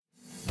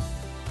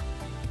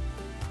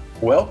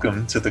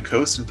Welcome to the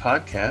COSIN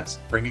podcast,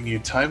 bringing you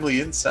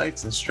timely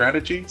insights and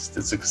strategies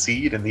to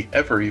succeed in the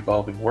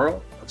ever-evolving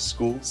world of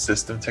school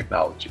system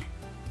technology.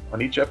 On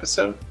each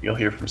episode, you'll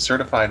hear from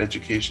certified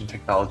education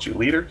technology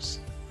leaders,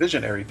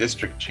 visionary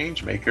district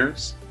change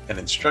makers, and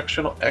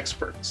instructional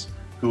experts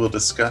who will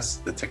discuss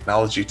the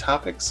technology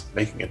topics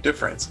making a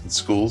difference in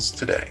schools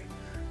today.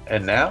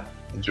 And now,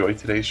 enjoy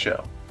today's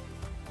show.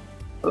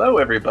 Hello,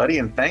 everybody,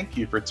 and thank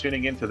you for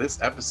tuning into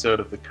this episode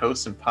of the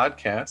COSIN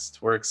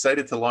podcast. We're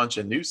excited to launch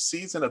a new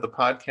season of the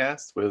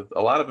podcast with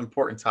a lot of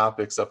important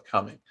topics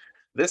upcoming.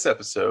 This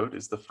episode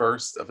is the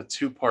first of a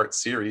two-part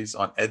series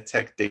on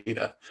EdTech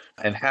data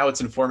and how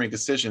it's informing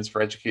decisions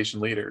for education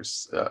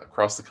leaders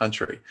across the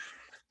country.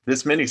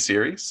 This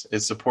mini-series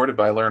is supported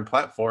by Learn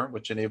Platform,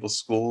 which enables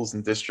schools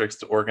and districts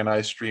to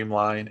organize,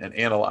 streamline, and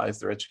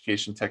analyze their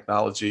education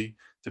technology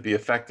to be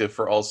effective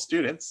for all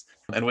students.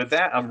 And with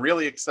that, I'm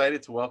really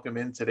excited to welcome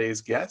in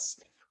today's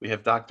guests. We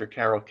have Dr.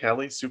 Carol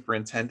Kelly,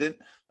 Superintendent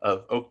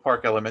of Oak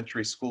Park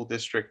Elementary School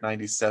District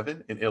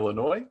 97 in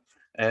Illinois,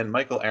 and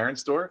Michael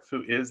Arensdorf,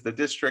 who is the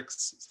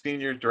district's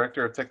Senior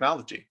Director of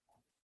Technology.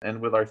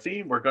 And with our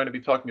theme, we're going to be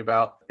talking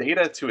about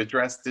data to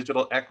address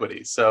digital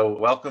equity. So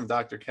welcome,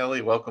 Dr.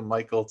 Kelly. Welcome,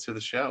 Michael, to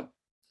the show.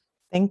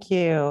 Thank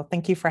you.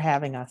 Thank you for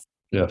having us.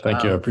 Yeah,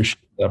 thank you. I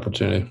appreciate the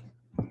opportunity.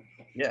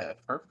 Yeah,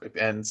 perfect.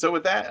 And so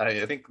with that,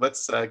 I think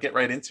let's get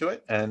right into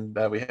it. And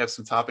we have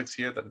some topics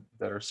here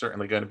that are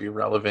certainly going to be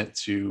relevant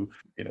to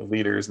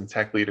leaders and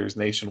tech leaders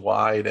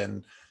nationwide.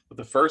 And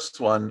the first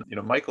one,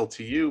 Michael,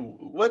 to you,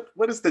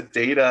 what is the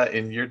data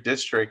in your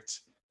district?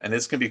 And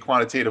this can be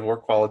quantitative or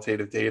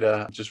qualitative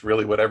data, just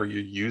really whatever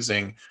you're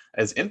using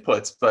as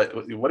inputs. But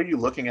what are you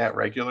looking at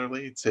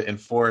regularly to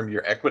inform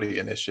your equity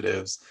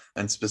initiatives,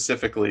 and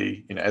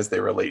specifically, as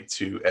they relate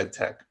to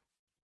EdTech?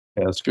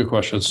 Yeah, that's a good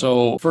question.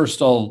 So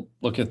first, I'll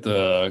look at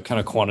the kind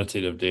of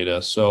quantitative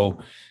data. So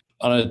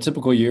on a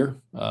typical year,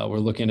 we're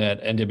looking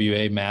at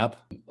NWA MAP,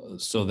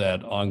 so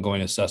that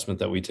ongoing assessment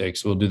that we take.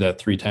 So we'll do that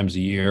 3 times a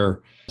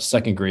year,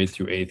 second grade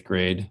through 8th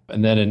grade,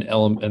 and then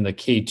in the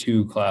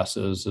K2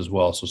 classes as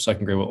well. So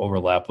second grade will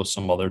overlap with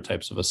some other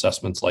types of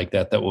assessments like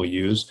that we'll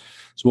use.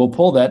 So we'll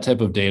pull that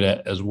type of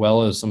data as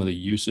well as some of the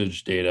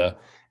usage data,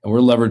 and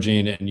we're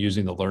leveraging and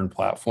using the Learn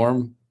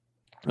platform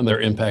and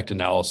their impact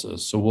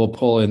analysis. So we'll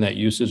pull in that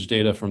usage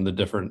data from the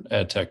different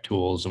EdTech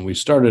tools. And we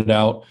started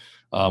out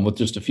with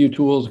just a few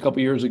tools a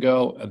couple years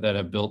ago that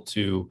have built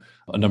to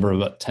a number of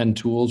about 10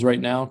 tools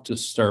right now to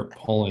start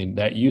pulling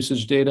that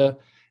usage data,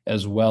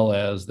 as well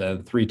as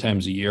then 3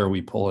 times a year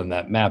we pull in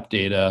that MAP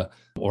data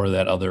or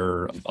that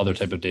other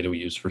type of data we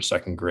use for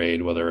second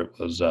grade, whether it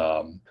was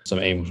some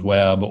Ames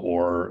Web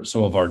or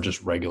some of our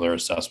just regular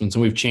assessments.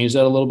 And we've changed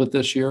that a little bit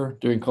this year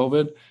during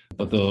COVID,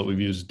 but we've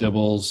used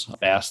DIBELS,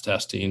 fast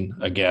testing,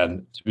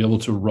 again, to be able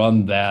to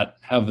run that,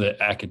 have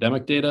the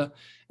academic data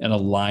and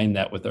align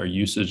that with our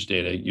usage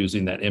data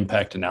using that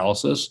impact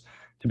analysis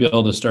to be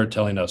able to start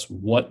telling us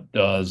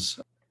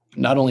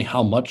not only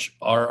how much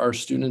are our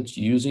students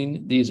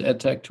using these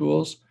EdTech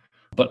tools,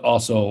 but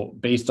also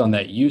based on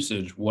that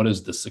usage, what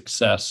is the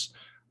success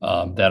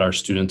that our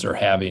students are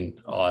having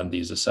on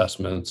these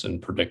assessments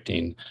and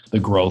predicting the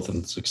growth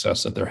and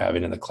success that they're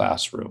having in the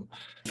classroom.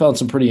 I found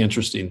some pretty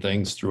interesting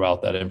things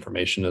throughout that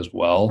information as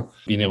well,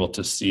 being able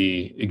to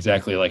see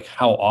exactly like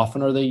how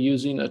often are they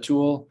using a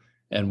tool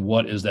and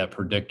what is that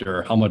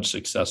predictor, how much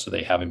success are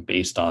they having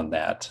based on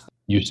that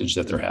usage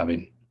that they're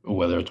having,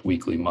 whether it's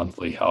weekly,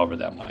 monthly, however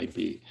that might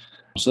be.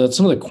 So that's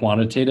some of the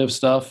quantitative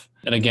stuff.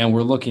 And again,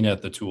 we're looking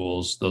at the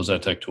tools, those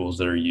EdTech tools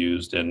that are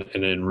used and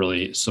in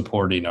really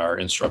supporting our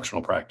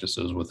instructional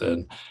practices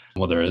within,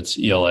 whether it's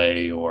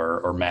ELA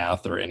or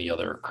math or any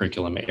other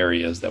curriculum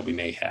areas that we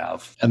may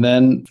have. And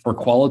then for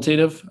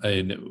qualitative,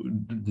 a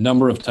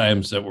number of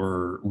times that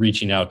we're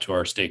reaching out to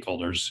our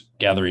stakeholders,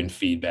 gathering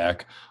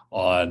feedback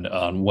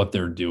on what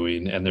they're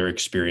doing and their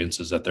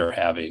experiences that they're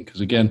having.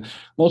 Because again,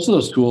 most of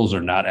those tools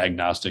are not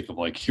agnostic of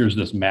like, here's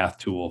this math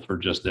tool for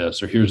just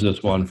this, or here's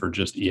this one for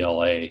just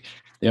ELA.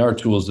 They are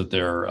tools that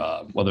they're,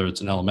 whether it's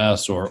an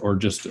LMS or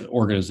just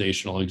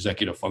organizational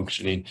executive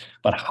functioning,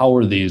 but how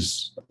are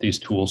these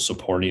tools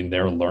supporting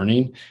their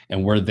learning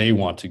and where they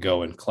want to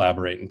go and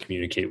collaborate and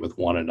communicate with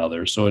one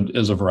another. So it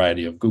is a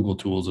variety of Google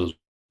tools as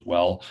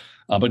well,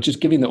 but just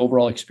giving the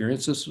overall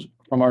experiences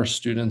from our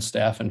students,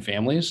 staff, and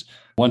families.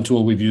 One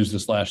tool we've used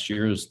this last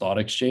year is Thought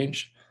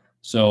Exchange.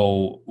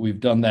 So we've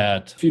done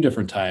that a few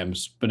different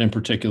times, but in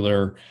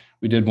particular,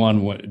 we did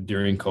one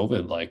during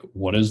COVID, like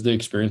what is the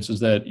experiences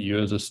that you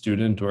as a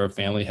student or a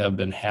family have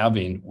been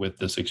having with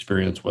this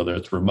experience, whether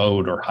it's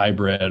remote or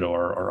hybrid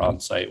or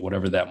on-site,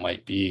 whatever that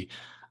might be,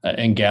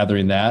 and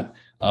gathering that.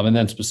 And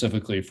then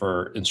specifically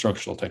for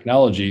instructional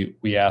technology,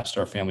 we asked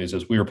our families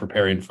as we were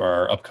preparing for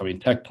our upcoming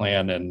tech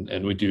plan,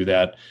 and we do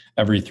that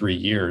every 3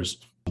 years.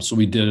 So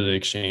we did an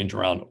exchange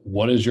around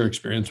what is your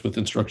experience with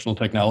instructional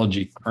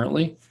technology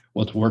currently,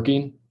 what's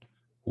working,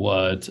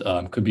 what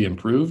could be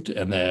improved,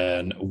 and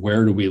then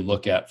where do we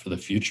look at for the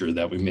future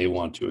that we may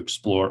want to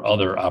explore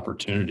other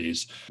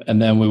opportunities.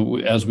 And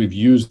then as we've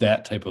used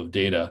that type of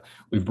data,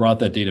 we've brought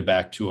that data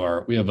back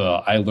to we have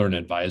a iLearn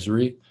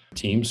advisory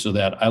team. So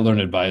that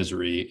iLearn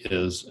advisory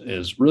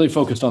is really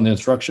focused on the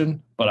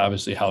instruction, but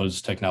obviously how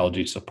does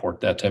technology support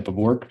that type of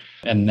work?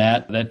 And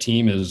that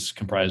team is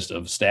comprised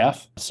of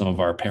staff, some of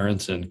our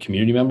parents and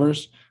community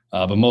members,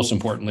 but most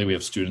importantly, we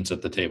have students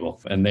at the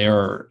table, and they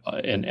are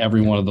in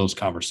every one of those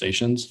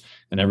conversations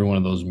and every one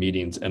of those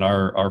meetings. And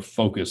our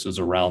focus is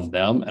around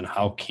them and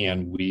how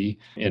can we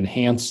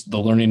enhance the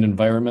learning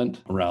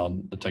environment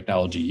around the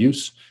technology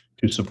use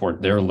to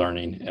support their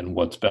learning and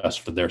what's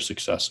best for their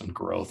success and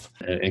growth,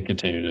 and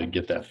continue to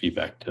get that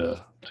feedback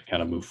to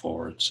kind of move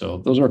forward. So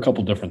those are a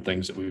couple different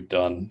things that we've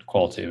done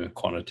qualitatively and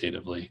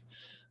quantitatively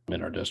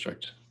in our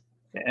district.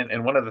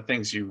 And one of the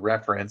things you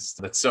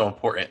referenced that's so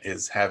important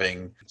is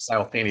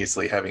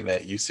simultaneously having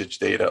that usage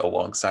data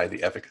alongside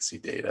the efficacy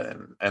data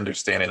and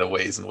understanding the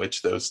ways in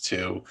which those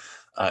two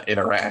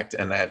interact.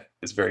 And that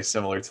is very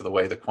similar to the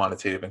way the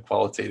quantitative and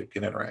qualitative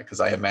can interact. Because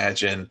I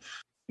imagine,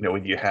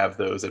 when you have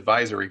those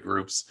advisory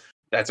groups,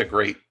 that's a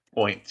great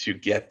point to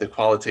get the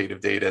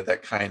qualitative data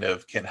that kind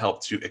of can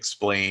help to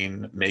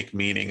explain, make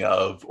meaning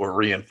of, or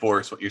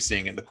reinforce what you're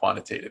seeing in the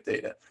quantitative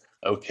data.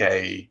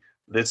 Okay,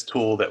 this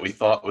tool that we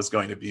thought was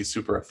going to be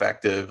super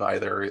effective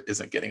either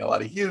isn't getting a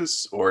lot of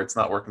use or it's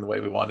not working the way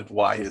we wanted.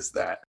 Why is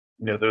that?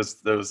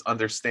 Those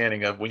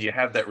understanding of when you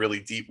have that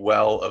really deep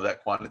well of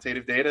that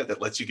quantitative data that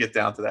lets you get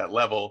down to that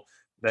level,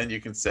 then you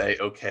can say,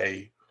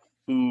 okay,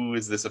 who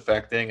is this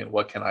affecting and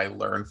what can I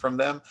learn from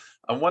them?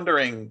 I'm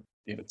wondering,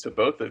 to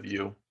both of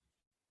you,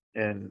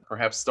 and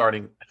perhaps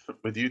starting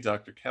with you,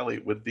 Dr. Kelly,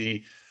 with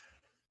the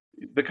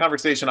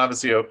conversation.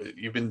 Obviously,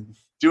 you've been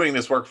doing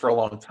this work for a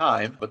long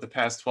time, but the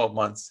past 12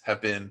 months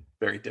have been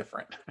very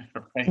different,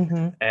 right?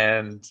 Mm-hmm.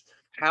 And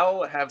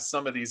how have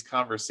some of these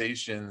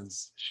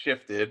conversations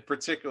shifted,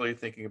 particularly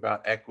thinking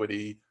about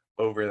equity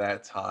over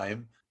that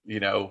time?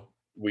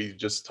 We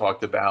just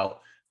talked about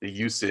the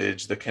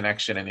usage, the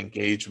connection and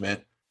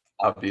engagement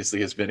obviously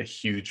has been a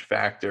huge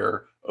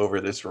factor over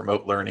this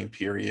remote learning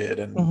period,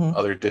 and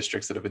other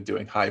districts that have been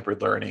doing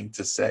hybrid learning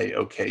to say,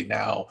 okay,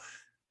 now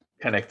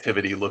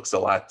connectivity looks a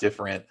lot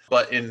different.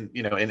 But in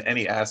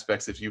any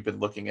aspects, if you've been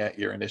looking at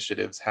your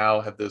initiatives,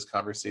 how have those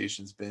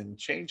conversations been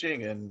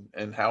changing,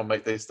 and how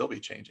might they still be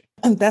changing?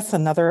 And that's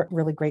another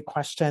really great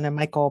question. And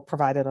Michael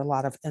provided a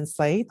lot of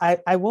insight.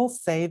 I will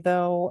say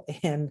though,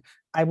 and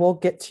I will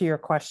get to your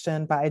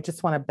question, but I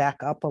just want to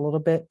back up a little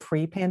bit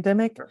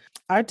pre-pandemic. Sure.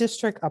 Our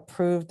district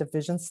approved the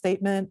vision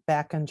statement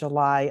back in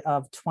July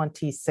of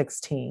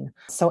 2016.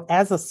 So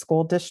as a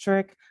school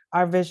district,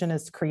 our vision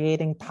is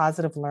creating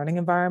positive learning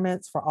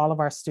environments for all of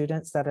our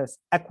students that is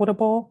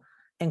equitable,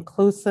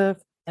 inclusive,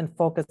 and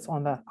focused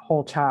on the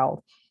whole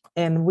child.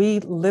 And we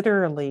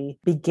literally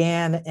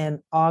began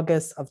in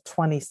August of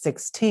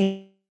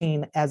 2016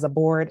 as a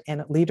board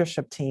and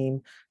leadership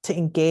team to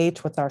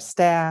engage with our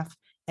staff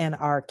and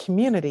our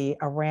community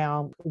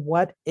around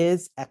what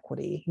is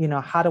equity.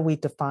 How do we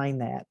define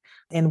that?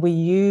 And we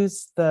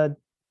use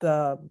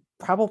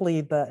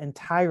probably the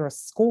entire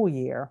school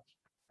year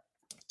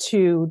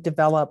to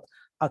develop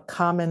a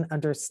common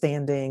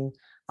understanding,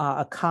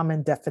 a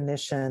common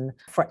definition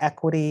for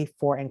equity,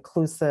 for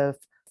inclusive,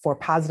 for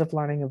positive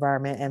learning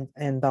environment,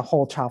 and the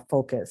whole child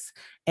focus.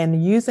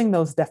 And using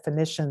those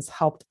definitions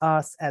helped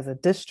us as a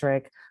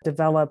district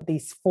develop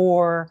these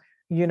 4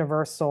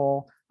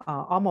 universal,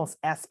 almost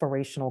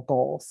aspirational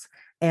goals.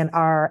 And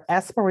our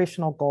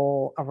aspirational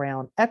goal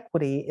around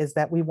equity is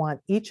that we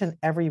want each and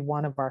every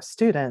one of our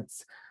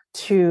students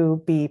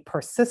to be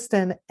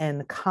persistent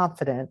and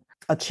confident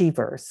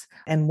achievers.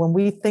 And when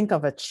we think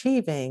of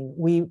achieving,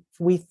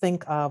 we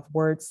think of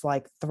words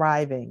like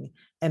thriving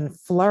and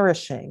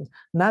flourishing,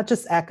 not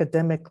just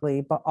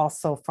academically, but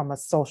also from a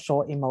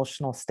social,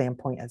 emotional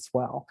standpoint as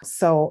well.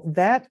 So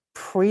that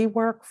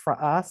pre-work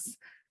for us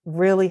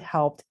really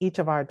helped each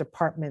of our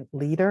department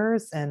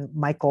leaders, and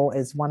Michael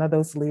is one of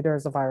those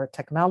leaders of our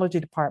technology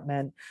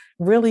department,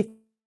 really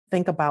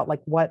think about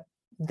what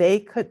they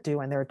could do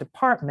in their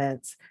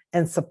departments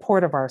in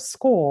support of our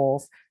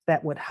schools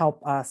that would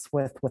help us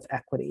with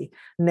equity.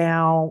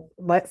 Now,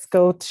 let's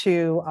go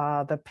to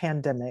the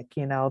pandemic,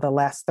 the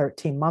last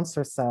 13 months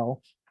or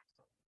so.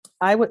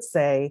 I would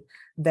say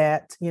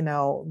that,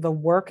 the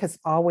work has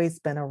always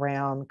been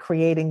around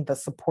creating the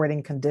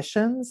supporting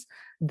conditions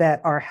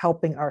that are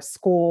helping our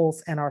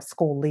schools and our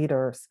school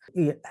leaders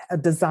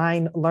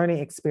design learning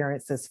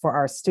experiences for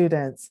our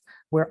students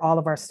where all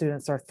of our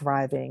students are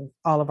thriving,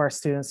 all of our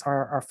students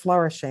are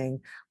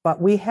flourishing.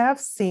 But we have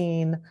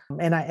seen,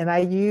 and I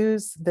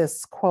use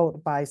this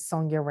quote by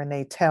Sonia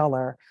Renee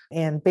Taylor,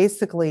 and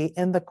basically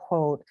in the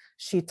quote,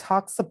 she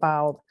talks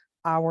about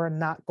our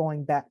not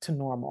going back to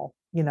normal,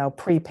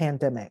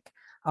 pre-pandemic.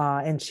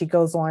 And she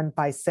goes on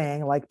by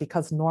saying,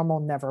 because normal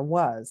never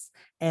was.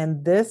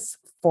 And this,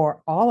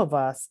 for all of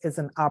us, is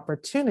an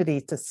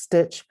opportunity to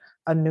stitch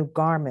a new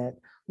garment,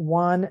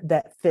 one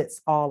that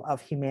fits all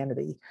of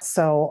humanity.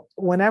 So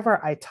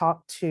whenever I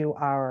talk to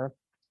our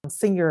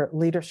senior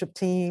leadership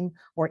team,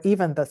 or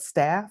even the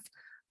staff,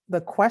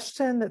 the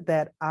question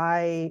that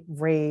I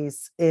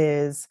raise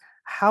is,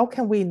 how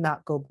can we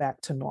not go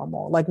back to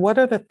normal? Like, what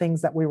are the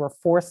things that we were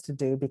forced to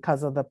do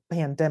because of the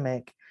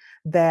pandemic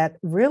that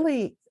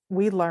really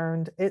we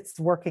learned it's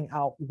working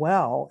out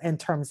well in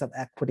terms of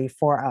equity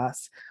for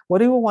us? What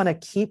do we want to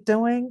keep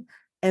doing?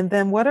 And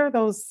then what are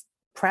those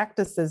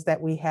practices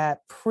that we had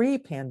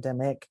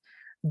pre-pandemic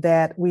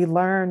that we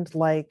learned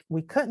like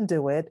we couldn't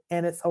do it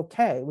and it's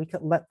okay, we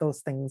could let those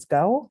things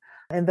go?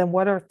 And then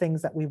what are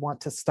things that we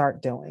want to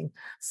start doing?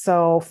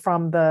 So,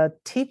 from the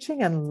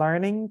teaching and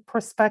learning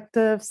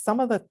perspective, some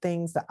of the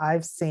things that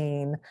I've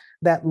seen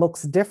that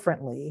looks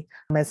differently,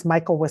 as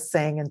Michael was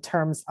saying, in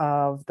terms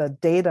of the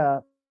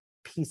data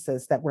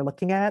pieces that we're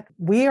looking at,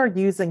 we are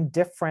using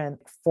different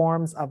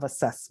forms of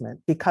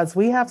assessment because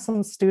we have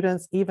some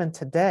students even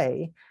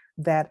today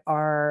that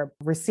are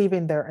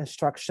receiving their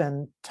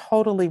instruction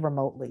totally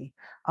remotely.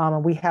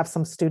 And we have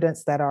some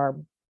students that are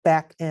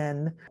back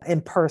in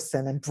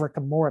person and brick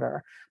and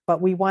mortar,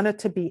 but we wanted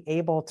to be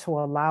able to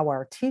allow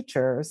our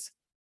teachers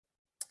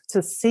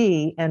to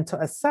see and to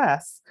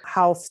assess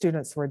how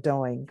students were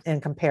doing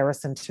in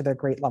comparison to their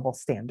grade level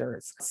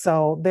standards.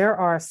 So there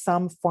are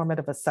some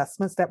formative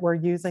assessments that we're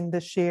using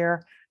this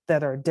year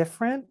that are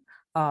different.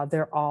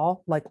 They're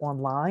all like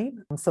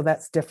online, so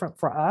that's different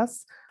for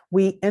us.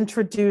 We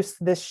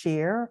introduced this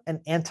year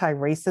an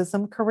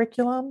anti-racism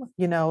curriculum,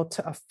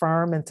 to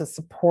affirm and to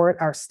support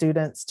our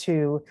students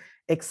to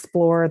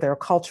explore their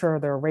culture,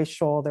 their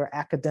racial, their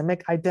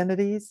academic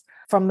identities.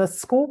 From the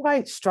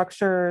school-wide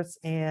structures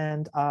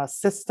and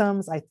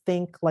systems, I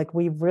think like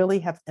we really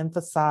have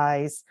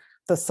emphasized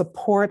the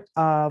support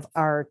of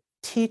our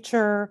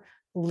teacher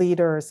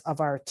leaders, of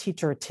our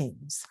teacher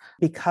teams,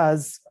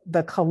 because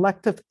the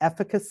collective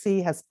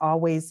efficacy has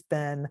always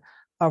been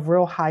a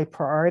real high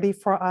priority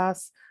for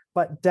us,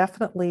 but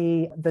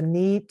definitely the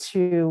need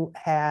to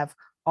have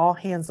all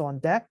hands on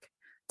deck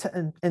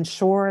to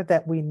ensure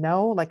that we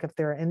know, like if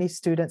there are any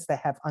students that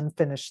have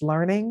unfinished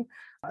learning,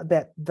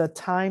 that the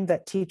time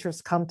that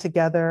teachers come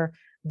together,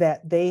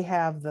 that they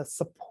have the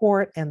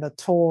support and the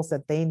tools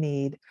that they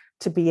need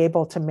to be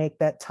able to make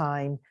that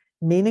time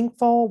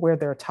meaningful, where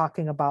they're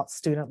talking about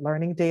student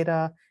learning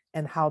data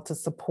and how to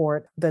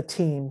support the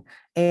team.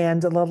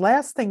 And the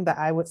last thing that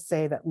I would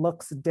say that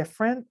looks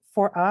different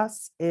for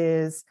us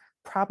is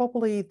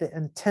probably the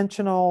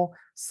intentional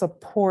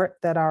support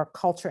that our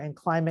culture and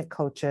climate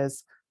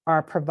coaches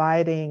are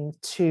providing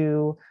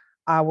to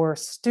our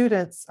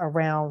students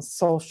around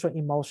social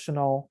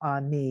emotional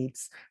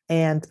needs,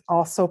 and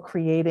also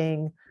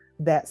creating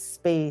that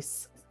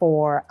space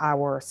for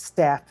our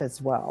staff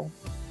as well.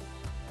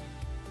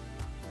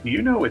 Do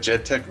you know which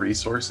EdTech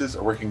resources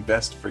are working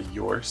best for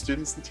your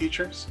students and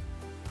teachers?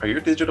 Are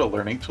your digital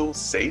learning tools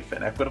safe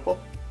and equitable?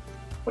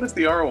 What is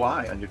the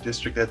ROI on your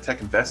district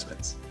EdTech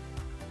investments?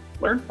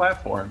 Learn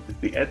Platform is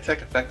the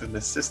EdTech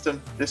effectiveness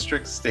system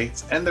districts,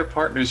 states, and their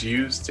partners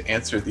use to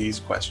answer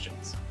these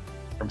questions.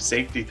 From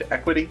safety to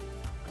equity,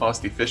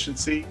 cost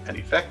efficiency, and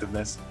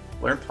effectiveness,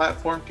 Learn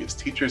Platform gives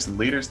teachers and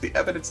leaders the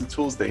evidence and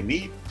tools they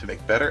need to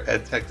make better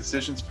EdTech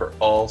decisions for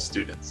all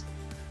students.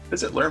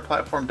 Visit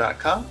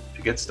learnplatform.com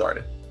to get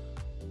started.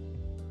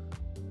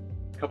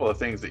 A couple of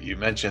things that you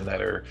mentioned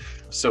that are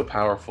so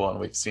powerful and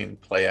we've seen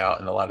play out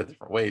in a lot of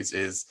different ways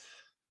is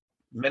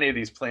many of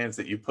these plans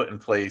that you put in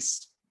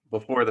place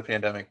before the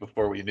pandemic,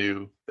 before we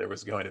knew there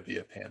was going to be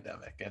a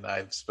pandemic. And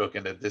I've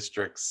spoken to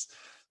districts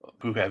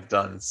who have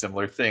done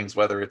similar things,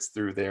 whether it's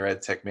through their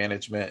ed tech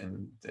management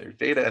and their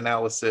data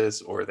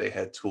analysis, or they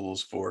had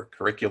tools for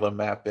curriculum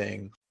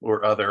mapping,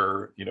 or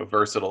other,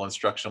 versatile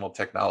instructional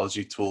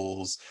technology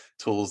tools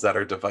that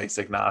are device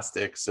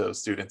agnostic so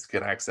students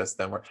can access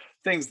them, or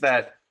things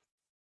that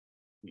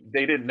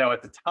they didn't know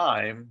at the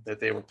time that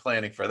they were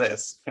planning for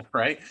this,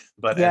 right?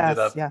 But ended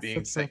up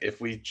being saying, if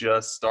we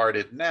just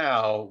started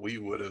now, we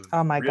would have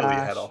really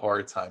had a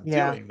hard time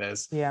doing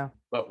this. Yeah.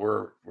 But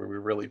we're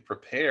really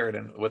prepared.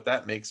 And what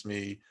that makes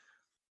me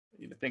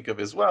think of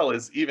as well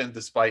is, even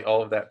despite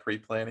all of that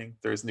pre-planning,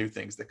 there's new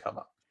things that come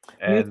up.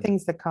 New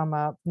things that come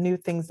up, new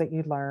things that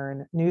you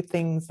learn, new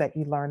things that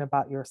you learn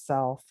about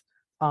yourself.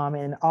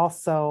 And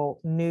also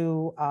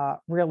new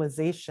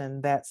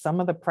realization that some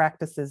of the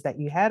practices that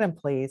you had in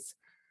place,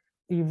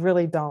 you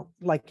really don't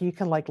you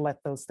can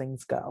let those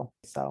things go.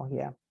 So,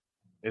 yeah.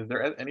 Is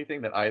there anything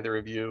that either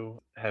of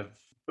you have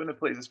put in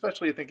place,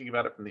 especially thinking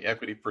about it from the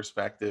equity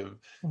perspective,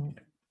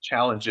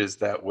 challenges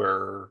that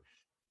were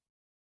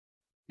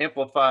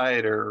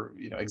amplified or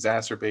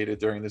exacerbated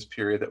during this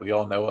period that we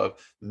all know of,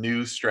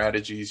 new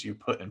strategies you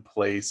put in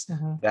place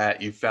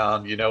that you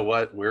found,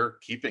 what, we're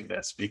keeping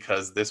this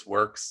because this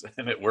works,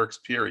 and it works,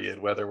 period,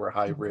 whether we're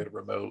hybrid,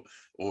 remote,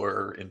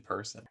 or in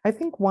person? I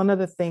think one of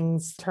the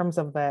things in terms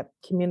of that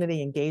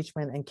community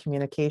engagement and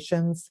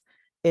communications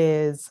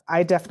is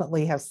I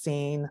definitely have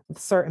seen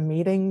certain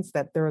meetings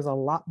that there is a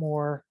lot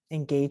more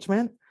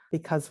engagement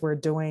because we're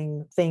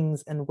doing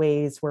things in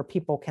ways where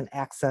people can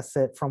access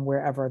it from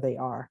wherever they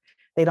are.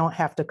 They don't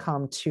have to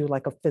come to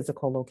like a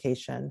physical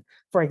location.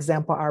 For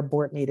example, our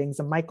board meetings,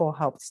 and Michael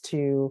helps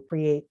to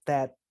create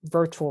that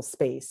virtual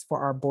space for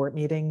our board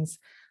meetings.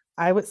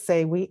 I would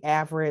say we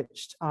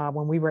averaged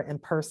when we were in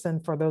person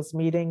for those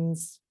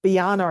meetings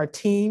beyond our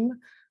team,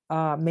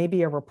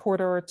 maybe a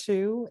reporter or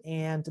two,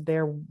 and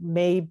there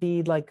may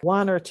be like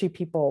one or two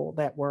people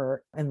that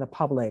were in the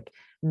public.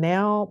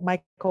 Now,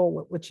 Michael,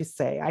 what would you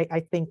say?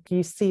 I think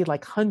you see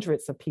like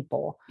hundreds of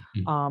people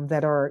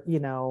that are,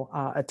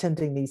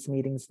 attending these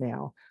meetings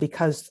now,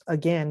 because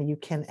again, you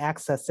can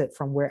access it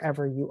from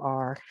wherever you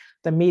are.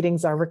 The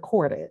meetings are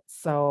recorded.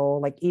 So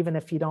like, even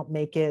if you don't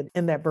make it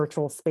in that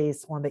virtual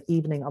space on the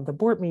evening of the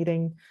board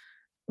meeting,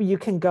 you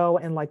can go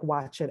and like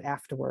watch it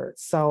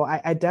afterwards. So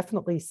I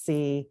definitely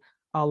see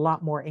a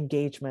lot more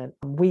engagement.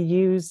 We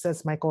use,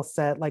 as Michael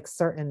said, like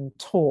certain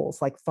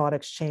tools like Thought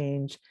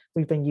Exchange.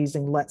 We've been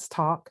using Let's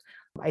Talk.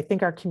 I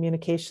think our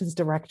communications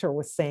director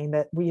was saying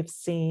that we have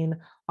seen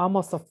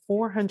almost a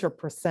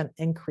 400%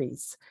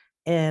 increase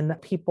in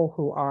people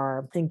who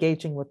are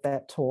engaging with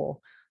that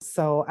tool.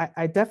 So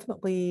I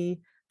definitely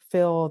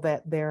feel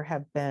that there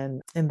have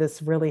been, in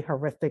this really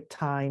horrific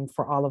time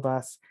for all of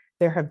us,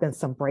 there have been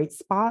some bright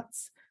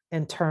spots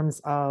in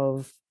terms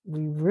of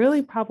we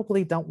really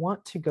probably don't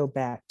want to go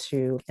back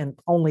to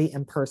only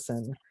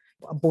in-person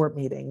board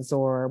meetings,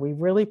 or we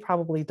really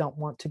probably don't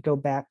want to go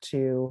back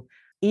to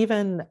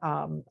even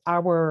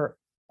our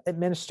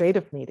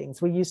administrative meetings.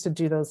 We used to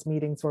do those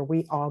meetings where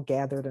we all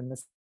gathered in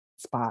this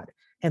spot,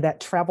 and that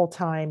travel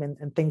time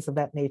and things of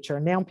that nature.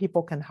 Now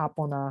people can hop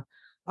on a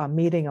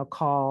meeting, a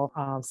call.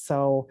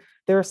 So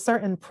there are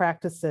certain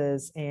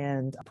practices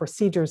and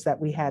procedures that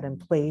we had in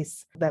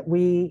place that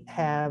we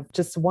have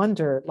just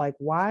wondered, like,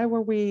 why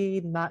were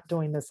we not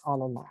doing this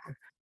all along?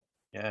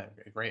 Yeah,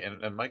 great.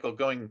 And Michael,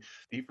 going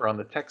deeper on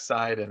the tech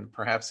side and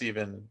perhaps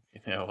even,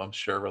 I'm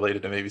sure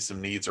related to maybe some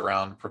needs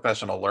around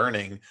professional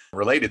learning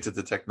related to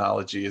the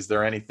technology, is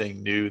there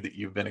anything new that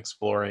you've been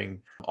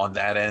exploring on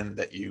that end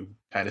that you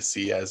kind of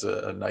see as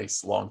a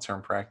nice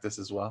long-term practice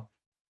as well?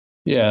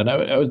 Yeah, and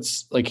I would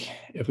like,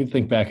 if we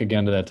think back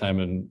again to that time,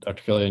 and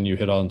Dr. Kelly, and you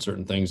hit on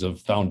certain things of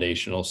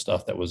foundational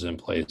stuff that was in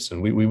place,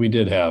 and we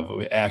did have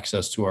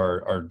access to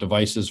our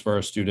devices for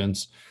our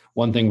students.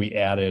 One thing we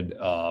added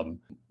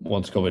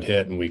once COVID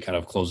hit and we kind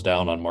of closed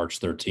down on March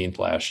 13th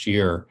last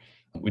year,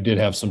 we did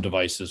have some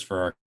devices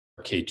for our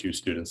K2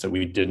 students that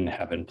we didn't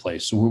have in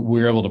place. So we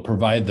were able to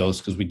provide those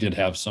because we did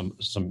have some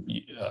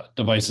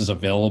devices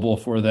available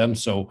for them.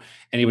 So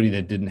anybody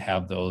that didn't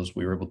have those,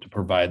 we were able to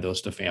provide those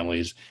to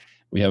families.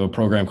 We have a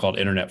program called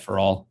Internet for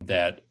All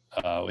that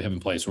we have in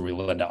place where we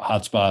lend out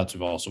hotspots.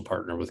 We've also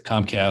partnered with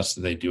Comcast.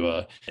 They do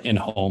a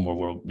in-home where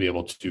we'll be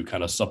able to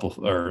kind of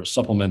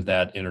supplement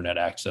that internet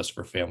access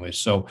for families.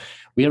 So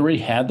we already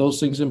had those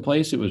things in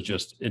place.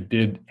 It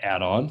did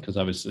add on because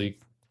obviously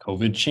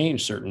COVID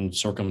changed certain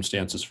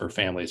circumstances for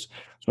families.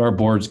 So our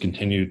boards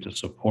continue to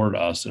support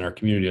us, and our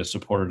community has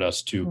supported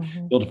us to be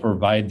able to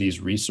provide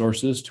these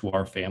resources to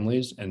our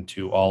families and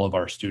to all of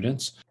our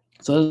students.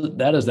 So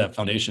that is that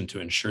foundation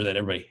to ensure that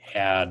everybody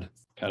had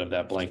kind of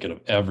that blanket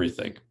of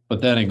everything. But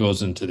then it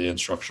goes into the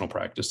instructional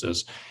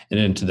practices and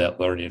into that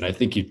learning. And I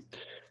think you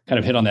kind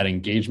of hit on that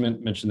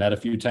engagement, mentioned that a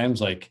few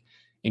times, like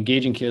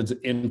engaging kids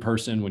in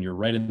person when you're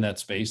right in that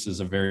space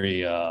is a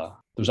very,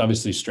 there's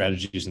obviously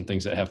strategies and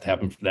things that have to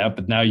happen for that.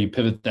 But now you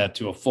pivot that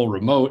to a full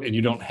remote and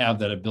you don't have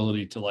that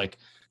ability to like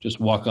just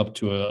walk up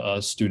to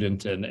a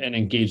student and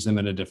engage them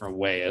in a different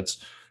way.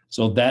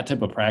 So that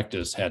type of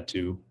practice had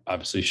to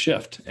obviously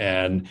shift.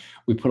 And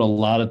we put a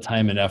lot of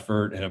time and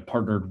effort and have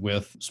partnered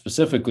with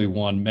specifically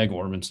one, Meg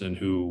Ormanson,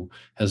 who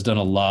has done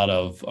a lot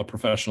of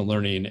professional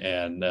learning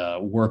and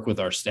work with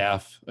our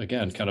staff,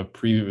 again, kind of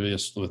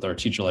previous with our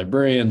teacher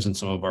librarians and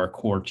some of our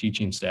core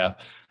teaching staff.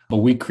 But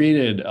we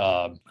created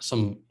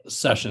some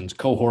sessions,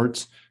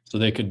 cohorts, so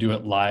they could do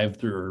it live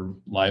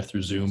through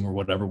Zoom or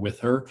whatever with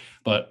her,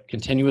 but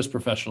continuous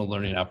professional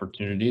learning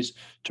opportunities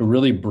to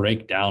really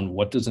break down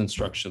what does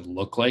instruction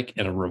look like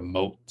in a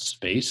remote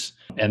space,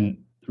 and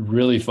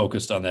really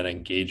focused on that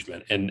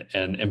engagement and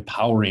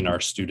empowering our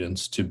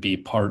students to be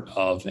part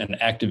of and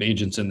active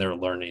agents in their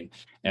learning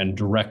and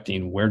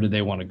directing where do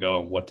they want to go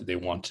and what do they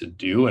want to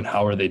do and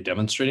how are they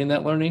demonstrating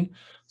that learning.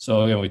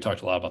 So again, we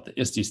talked a lot about the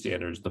ISTE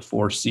standards, the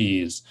 4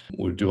 Cs.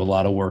 We do a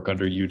lot of work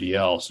under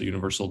UDL, so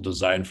Universal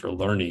Design for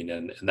Learning.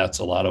 And that's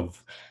a lot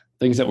of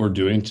things that we're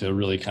doing to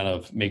really kind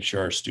of make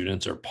sure our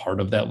students are part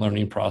of that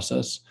learning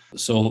process.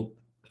 So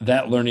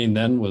that learning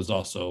then was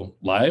also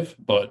live,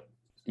 but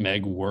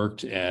Meg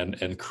worked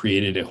and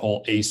created a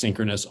whole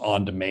asynchronous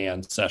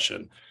on-demand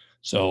session.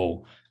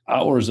 So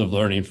hours of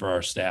learning for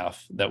our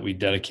staff that we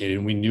dedicated.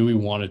 And we knew we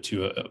wanted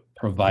to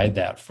provide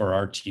that for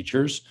our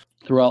teachers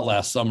throughout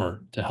last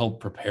summer to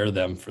help prepare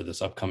them for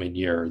this upcoming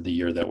year, the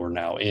year that we're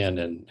now in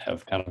and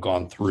have kind of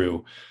gone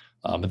through.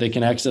 But they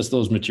can access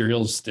those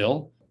materials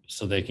still,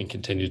 so they can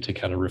continue to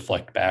kind of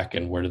reflect back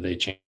and where do they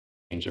change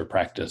their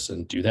practice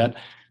and do that.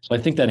 So I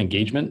think that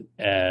engagement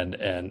and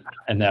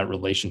that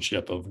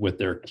relationship with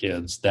their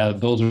kids,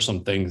 those are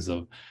some things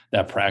of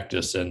that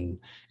practice. And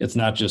it's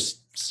not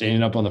just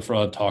standing up on the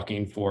front,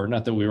 talking for,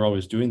 not that we were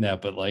always doing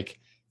that, but like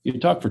you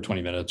talk for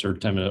 20 minutes or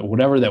 10 minutes,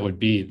 whatever that would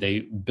be. They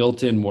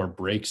built in more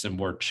breaks and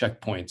more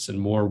checkpoints and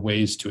more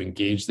ways to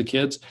engage the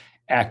kids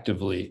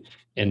actively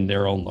in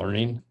their own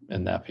learning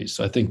and that piece.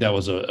 So I think that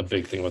was a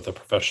big thing with the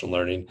professional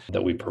learning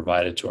that we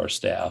provided to our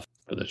staff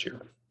for this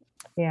year.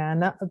 Yeah,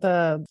 and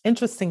the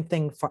interesting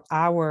thing for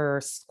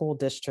our school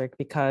district,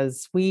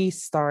 because we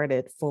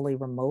started fully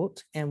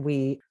remote and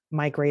we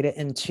migrated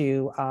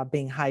into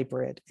being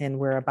hybrid, and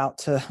we're about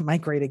to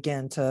migrate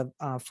again to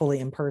fully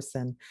in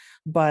person.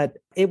 But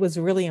it was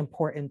really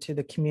important to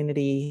the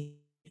community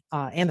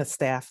and the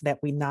staff that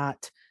we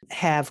not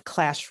have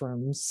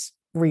classrooms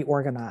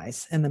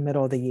reorganize in the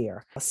middle of the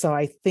year. So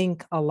I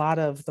think a lot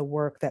of the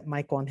work that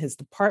Michael and his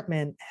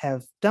department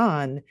have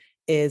done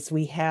is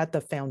we had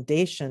the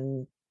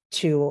foundation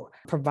to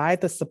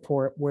provide the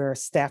support where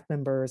staff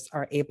members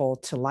are able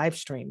to live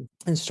stream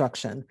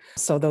instruction.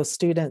 So those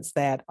students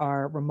that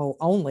are remote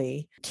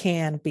only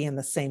can be in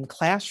the same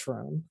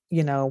classroom,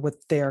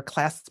 with their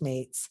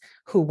classmates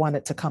who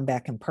wanted to come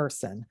back in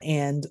person.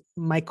 And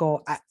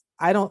Michael,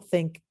 I don't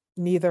think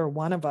neither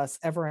one of us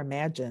ever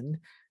imagined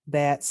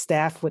that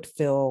staff would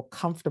feel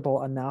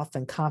comfortable enough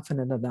and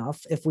confident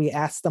enough if we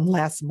asked them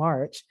last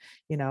March,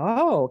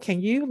 oh,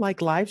 can you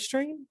live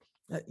stream?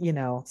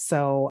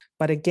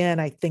 But again,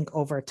 I think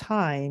over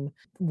time,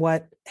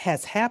 what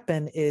has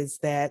happened is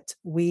that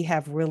we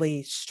have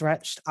really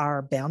stretched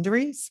our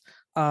boundaries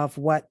of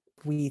what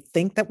we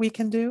think that we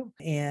can do.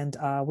 And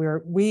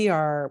we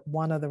are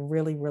one of the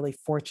really, really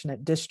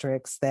fortunate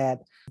districts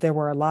that there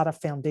were a lot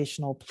of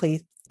foundational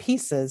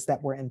pieces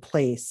that were in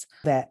place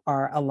that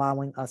are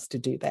allowing us to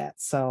do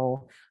that.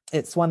 So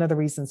it's one of the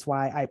reasons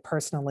why I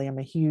personally am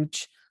a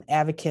huge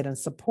advocate and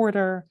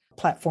supporter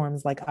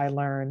platforms like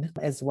iLearn,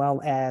 as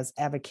well as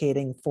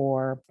advocating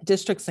for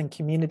districts and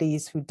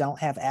communities who don't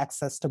have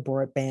access to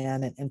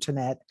broadband and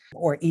internet,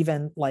 or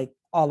even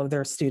all of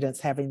their students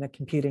having the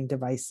computing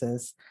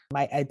devices.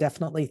 I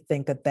definitely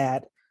think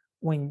that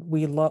when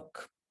we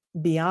look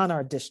beyond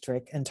our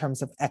district in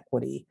terms of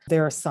equity,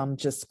 there are some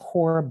just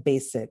core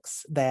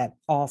basics that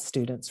all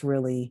students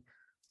really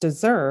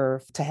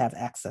deserve to have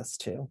access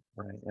to.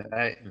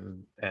 Right,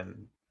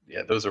 and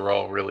yeah, those are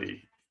all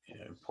really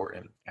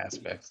important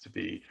aspects to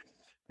be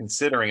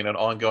considering on an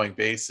ongoing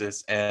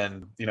basis.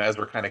 And as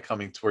we're kind of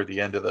coming toward the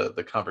end of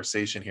the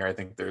conversation here, I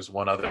think there's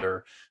one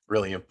other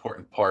really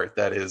important part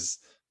that is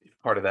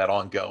part of that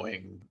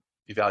ongoing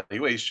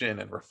evaluation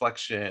and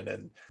reflection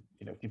and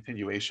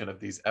continuation of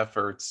these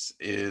efforts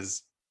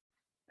is,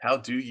 how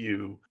do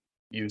you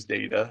use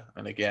data?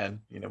 And again,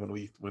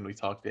 when we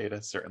talk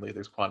data, certainly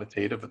there's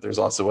quantitative, but there's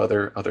also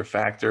other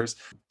factors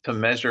to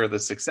measure the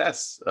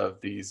success of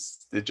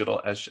these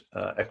digital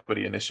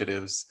equity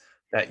initiatives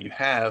that you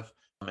have,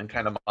 and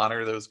kind of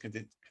monitor those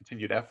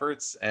continued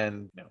efforts,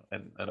 and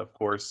of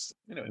course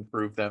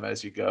improve them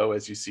as you go,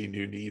 as you see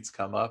new needs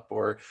come up,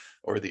 or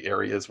the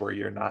areas where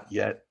you're not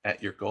yet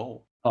at your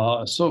goal.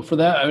 So for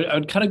that, I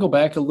would kind of go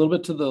back a little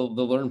bit to the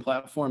Learn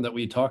platform that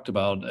we talked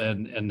about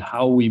and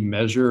how we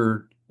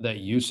measure that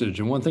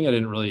usage. And one thing I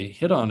didn't really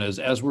hit on is,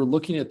 as we're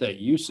looking at that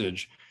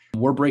usage,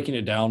 we're breaking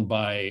it down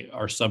by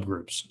our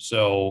subgroups.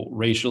 So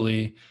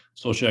racially,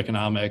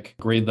 socioeconomic,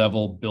 grade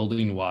level,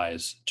 building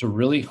wise, to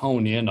really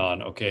hone in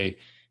on, okay,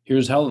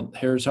 here's how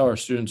our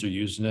students are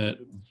using it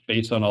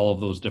based on all of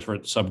those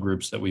different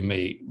subgroups that we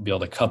may be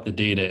able to cut the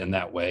data in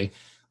that way.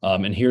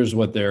 And here's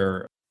what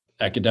their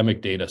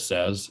academic data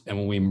says. And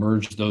when we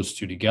merge those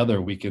two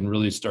together, we can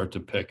really start to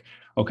pick,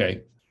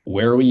 okay,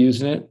 where are we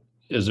using it?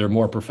 Is there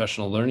more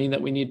professional learning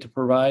that we need to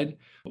provide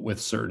with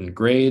certain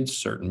grades,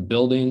 certain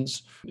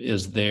buildings?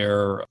 Is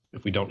there,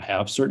 if we don't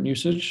have certain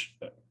usage,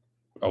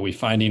 are we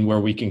finding where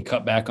we can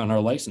cut back on our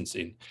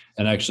licensing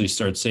and actually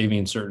start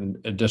saving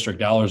certain district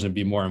dollars and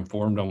be more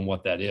informed on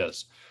what that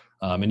is?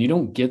 And you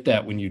don't get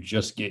that when you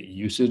just get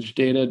usage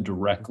data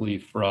directly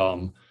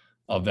from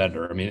a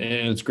vendor. I mean,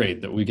 and it's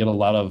great that we get a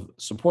lot of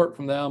support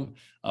from them,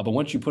 but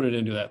once you put it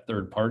into that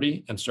third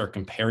party and start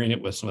comparing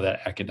it with some of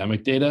that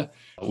academic data,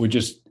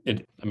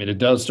 it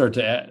does start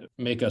to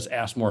make us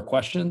ask more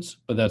questions,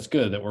 but that's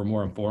good that we're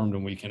more informed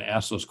and we can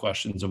ask those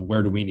questions of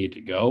where do we need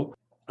to go.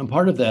 And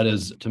part of that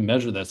is to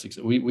measure that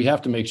success. We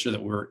have to make sure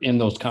that we're in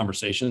those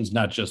conversations,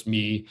 not just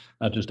me,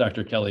 not just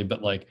Dr. Kelly,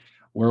 but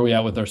where are we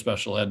at with our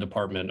special ed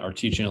department, our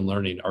teaching and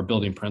learning, our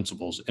building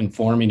principals,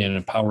 informing and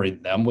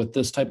empowering them with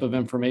this type of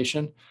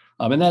information.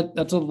 And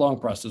that's a long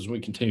process.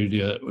 We continue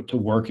to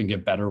work and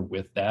get better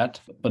with that.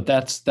 But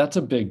that's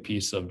a big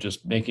piece of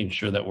just making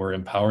sure that we're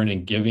empowering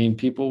and giving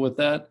people with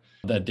that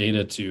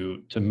data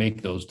to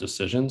make those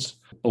decisions.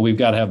 But we've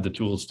got to have the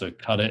tools to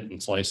cut it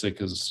and slice it,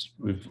 because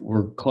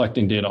we're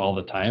collecting data all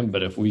the time.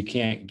 But if we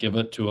can't give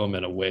it to them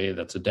in a way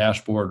that's a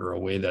dashboard or a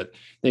way that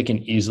they can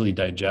easily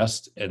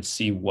digest and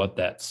see what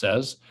that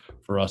says,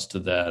 for us to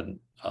then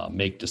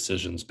make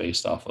decisions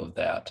based off of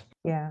that.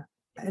 Yeah.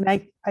 And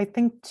I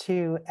think,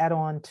 to add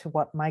on to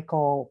what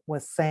Michael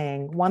was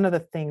saying, one of the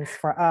things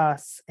for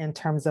us in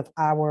terms of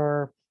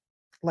our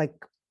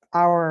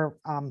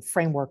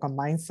framework or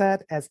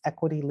mindset as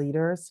equity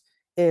leaders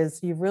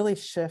is you really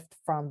shift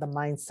from the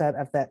mindset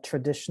of that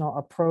traditional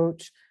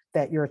approach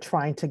that you're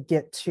trying to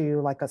get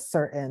to like a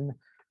certain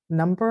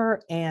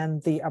number,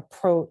 and the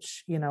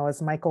approach,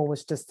 as Michael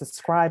was just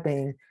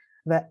describing,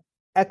 the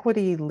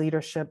equity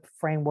leadership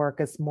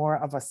framework is more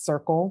of a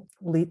circle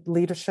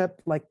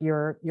leadership, like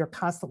you're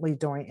constantly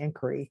doing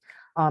inquiry.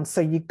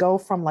 So you go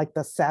from like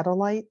the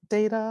satellite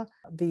data,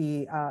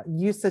 the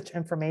usage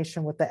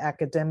information with the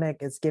academic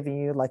is giving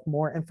you like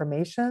more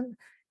information,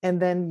 and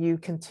then you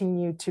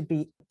continue to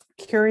be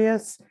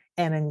curious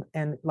and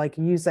like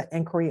use an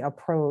inquiry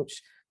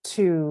approach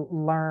to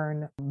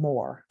learn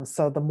more.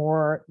 So the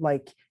more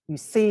like you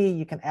see,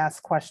 you can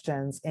ask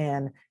questions,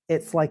 and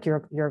it's like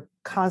you're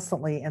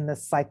constantly in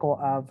this cycle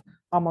of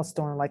almost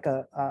doing like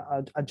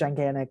a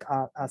gigantic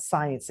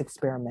science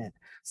experiment,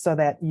 so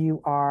that you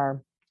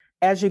are,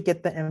 as you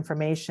get the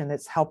information,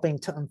 it's helping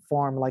to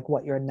inform like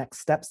what your next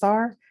steps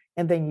are,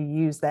 and then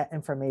you use that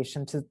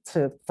information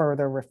to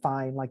further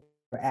refine like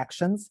your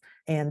actions.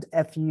 And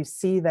if you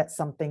see that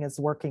something is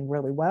working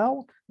really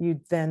well, you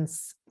then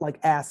like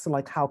ask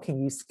like, how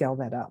can you scale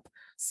that up?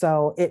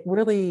 So it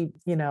really,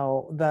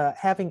 the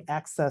having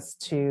access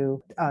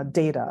to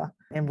data,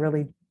 and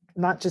really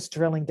not just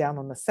drilling down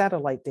on the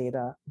satellite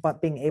data,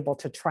 but being able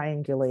to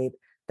triangulate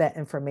that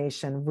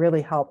information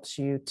really helps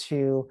you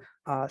to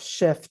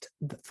shift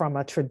from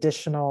a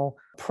traditional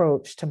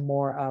approach to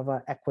more of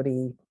an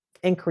equity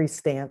increase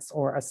stance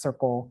or a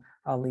circle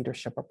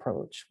leadership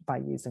approach by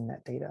using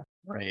that data.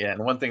 Right. Yeah.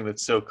 And one thing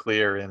that's so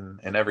clear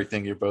in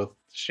everything you're both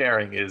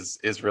sharing is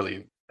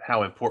really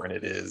how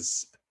important it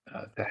is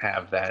to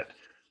have that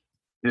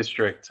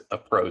district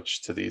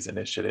approach to these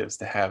initiatives,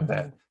 to have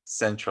that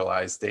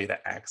centralized data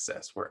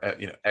access where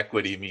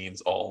equity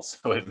means all.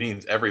 So it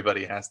means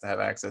everybody has to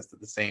have access to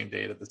the same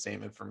data, the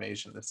same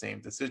information, the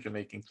same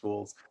decision-making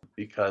tools,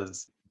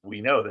 because we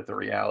know that the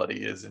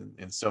reality is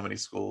in so many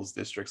schools,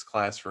 districts,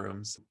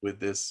 classrooms, with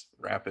this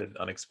rapid,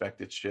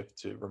 unexpected shift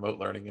to remote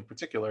learning in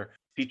particular,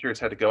 teachers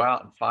had to go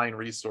out and find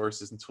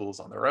resources and tools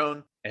on their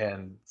own.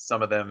 And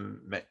some of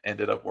them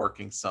ended up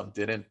working, some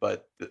didn't,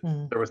 but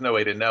there was no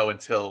way to know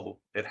until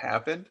it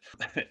happened.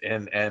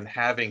 and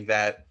having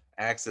that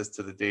access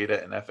to the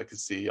data and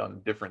efficacy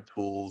on different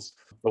tools,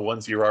 the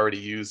ones you're already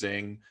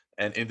using,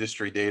 and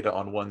industry data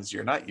on ones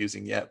you're not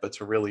using yet, but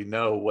to really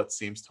know what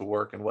seems to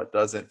work and what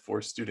doesn't for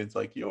students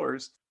like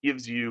yours,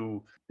 gives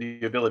you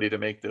the ability to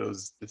make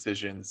those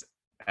decisions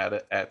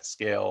at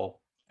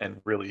scale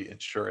and really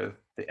ensure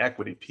the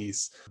equity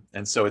piece.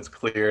 And so it's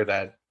clear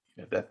that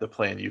the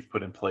plan you've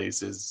put in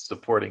place is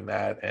supporting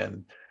that,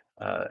 and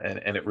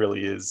it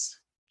really is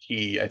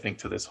key, I think,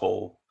 to this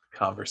whole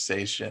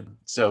conversation.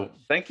 So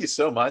thank you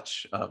so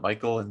much,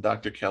 Michael and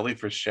Dr. Kelly,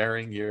 for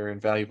sharing your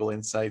invaluable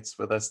insights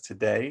with us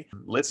today.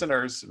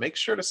 Listeners, make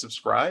sure to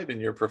subscribe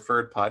in your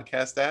preferred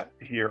podcast app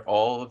to hear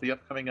all of the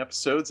upcoming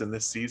episodes in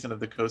this season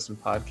of the COSN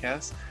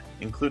podcast,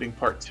 including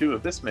part 2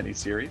 of this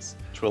mini-series,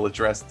 which will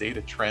address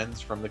data trends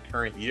from the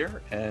current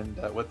year and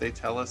what they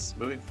tell us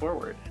moving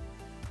forward.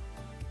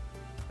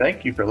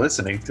 Thank you for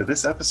listening to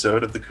this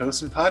episode of the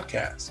COSN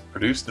podcast,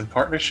 produced in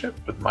partnership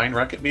with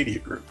MindRocket Media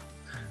Group.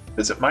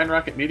 Visit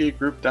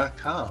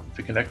mindrocketmediagroup.com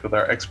to connect with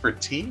our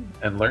expert team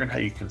and learn how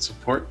you can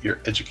support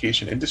your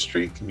education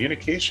industry,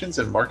 communications,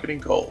 and marketing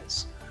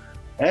goals.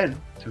 And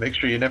to make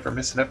sure you never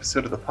miss an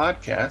episode of the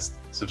podcast,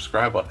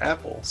 subscribe on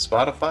Apple,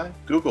 Spotify,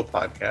 Google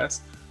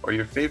Podcasts, or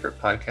your favorite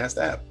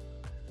podcast app.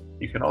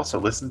 You can also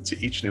listen to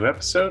each new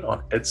episode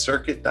on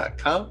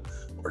edcircuit.com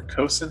or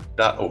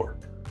cosin.org.